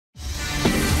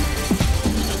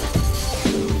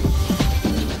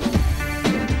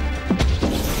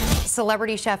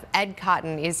Celebrity chef Ed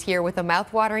Cotton is here with a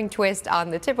mouthwatering twist on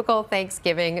the typical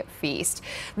Thanksgiving feast.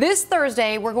 This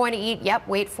Thursday, we're going to eat, yep,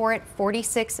 wait for it,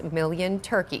 46 million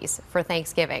turkeys for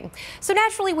Thanksgiving. So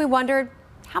naturally, we wondered,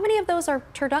 how many of those are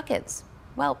turduckens?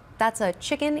 Well, that's a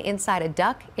chicken inside a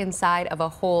duck inside of a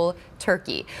whole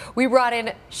turkey. We brought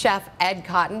in Chef Ed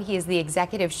Cotton. He is the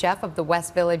executive chef of the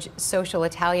West Village social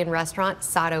Italian restaurant,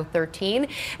 Sado 13.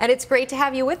 And it's great to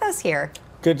have you with us here.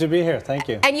 Good to be here. Thank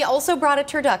you. And you also brought a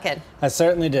turducken. I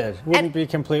certainly did. Wouldn't be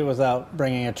complete without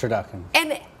bringing a turducken.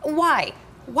 And why?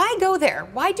 Why go there?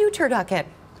 Why do turducken?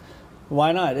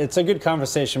 Why not? It's a good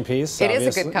conversation piece. It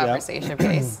is a good conversation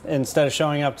piece. Instead of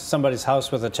showing up to somebody's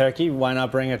house with a turkey, why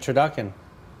not bring a turducken?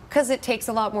 Because it takes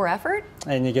a lot more effort.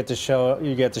 And you get to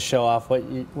show off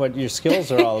what your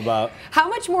skills are all about. How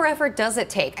much more effort does it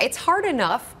take? It's hard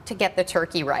enough to get the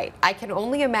turkey right. I can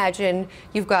only imagine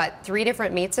you've got 3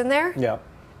 different meats in there. Yeah.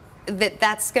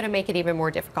 That's going to make it even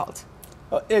more difficult.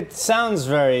 It sounds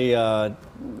very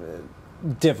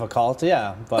difficult,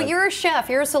 yeah. But you're a chef,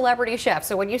 you're a celebrity chef.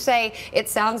 So when you say it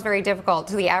sounds very difficult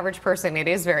to the average person, it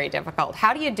is very difficult.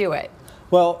 How do you do it?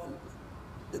 Well,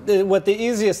 what the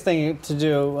easiest thing to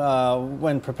do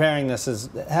when preparing this is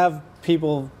have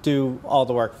people do all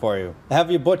the work for you.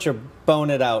 Have your butcher bone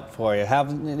it out for you.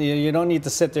 You don't need to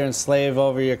sit there and slave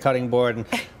over your cutting board and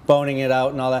boning it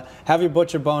out and all that. Have your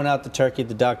butcher bone out the turkey,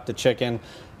 the duck, the chicken.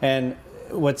 And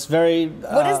what's very...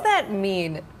 what does that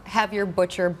mean, have your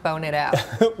butcher bone it out?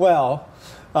 Well,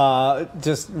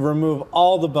 just remove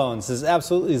all the bones. There's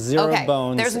absolutely zero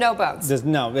bones. There's no bones. It's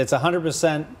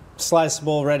 100%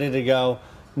 sliceable, ready to go.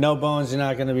 No bones, you're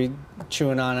not going to be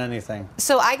chewing on anything.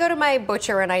 So I go to my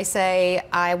butcher and I say,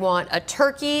 I want a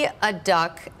turkey, a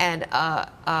duck, and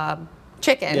a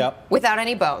chicken without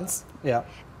any bones. Yeah.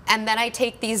 And then I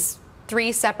take these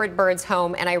 3 separate birds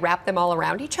home and I wrap them all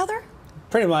around each other?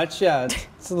 Pretty much, yeah.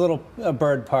 It's a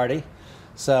bird party.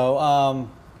 So,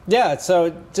 yeah,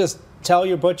 so just tell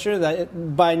your butcher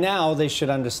that by now they should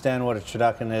understand what a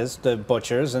turducken is, the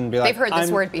butchers, and be like... They've heard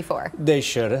this word before. They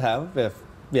should have, if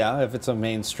it's a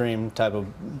mainstream type of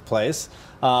place.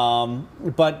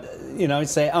 But, you know,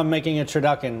 say, I'm making a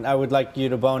turducken. I would like you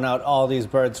to bone out all these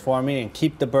birds for me and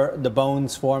keep the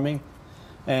bones for me.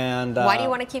 And why do you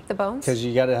want to keep the bones? Because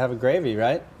you got to have a gravy,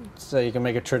 right? So you can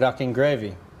make a turducken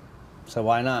gravy. So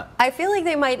why not? I feel like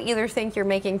they might either think you're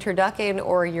making turducken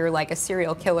or you're like a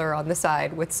serial killer on the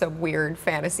side with some weird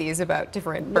fantasies about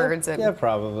different birds. Yeah,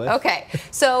 probably. Okay,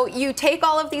 so you take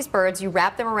all of these birds, you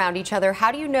wrap them around each other.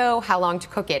 How do you know how long to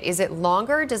cook it? Is it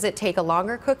longer? Does it take a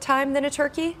longer cook time than a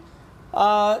turkey?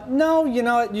 No, you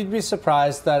know, you'd be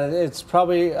surprised that it's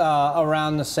probably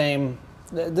around the same.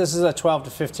 This is a 12 to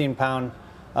 15 pound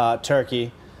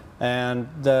turkey, and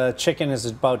the chicken is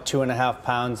about 2.5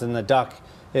 pounds, and the duck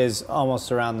is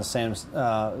almost around the same,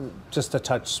 just a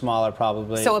touch smaller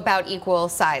probably. So about equal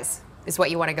size is what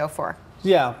you want to go for?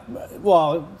 Yeah,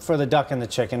 well, for the duck and the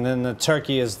chicken, and the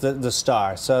turkey is the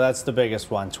star, so that's the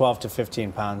biggest one, 12 to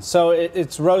 15 pounds. So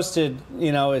it's roasted,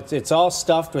 you know, it's all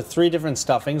stuffed with 3 different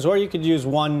stuffings, or you could use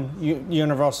one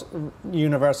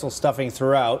universal stuffing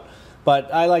throughout,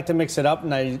 but I like to mix it up,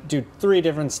 and I do 3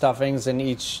 different stuffings in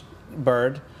each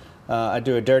bird. I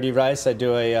do a dirty rice, I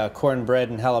do a cornbread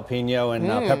and jalapeno and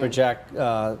pepper jack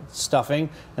stuffing,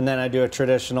 and then I do a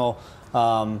traditional,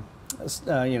 you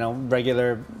know,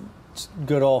 regular,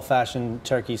 good old-fashioned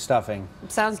turkey stuffing.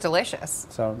 Sounds delicious.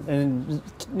 So, and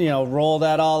you know, roll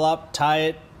that all up, tie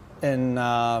it, and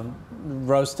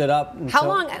roast it up. How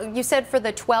long? You said for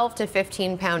the 12 to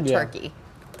 15 pound turkey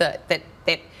that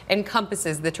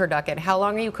encompasses the turducken. How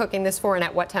long are you cooking this for, and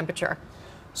at what temperature?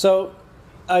 So,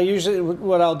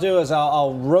 what I'll do is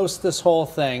I'll roast this whole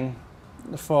thing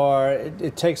for,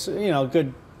 it takes, you know,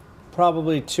 good,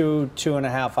 probably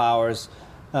 2.5 hours,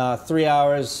 3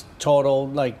 hours total,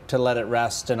 like to let it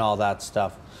rest and all that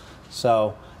stuff.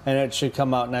 So, and it should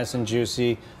come out nice and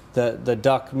juicy. The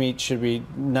duck meat should be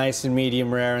nice and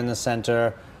medium rare in the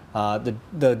center.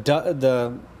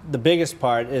 The biggest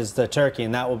part is the turkey,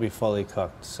 and that will be fully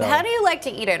cooked. So, how do you like to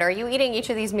eat it? Are you eating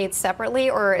each of these meats separately,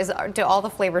 or do all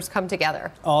the flavors come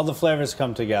together? All the flavors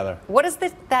come together. What does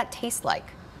that taste like?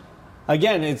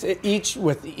 Again,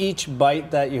 with each bite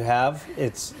that you have,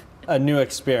 it's a new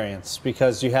experience,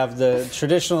 because you have the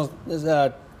traditional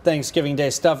Thanksgiving Day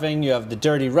stuffing, you have the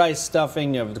dirty rice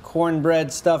stuffing, you have the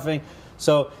cornbread stuffing.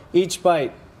 So each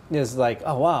bite is like,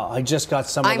 oh wow, I just got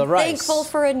some of the rice. I'm thankful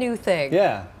for a new thing.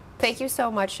 Yeah. Thank you so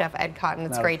much, Chef Ed Cotton.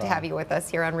 It's great to have you with us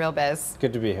here on Real Biz.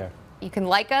 Good to be here. You can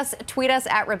like us, tweet us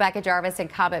at Rebecca Jarvis, and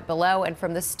comment below. And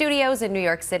from the studios in New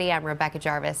York City, I'm Rebecca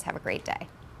Jarvis. Have a great day.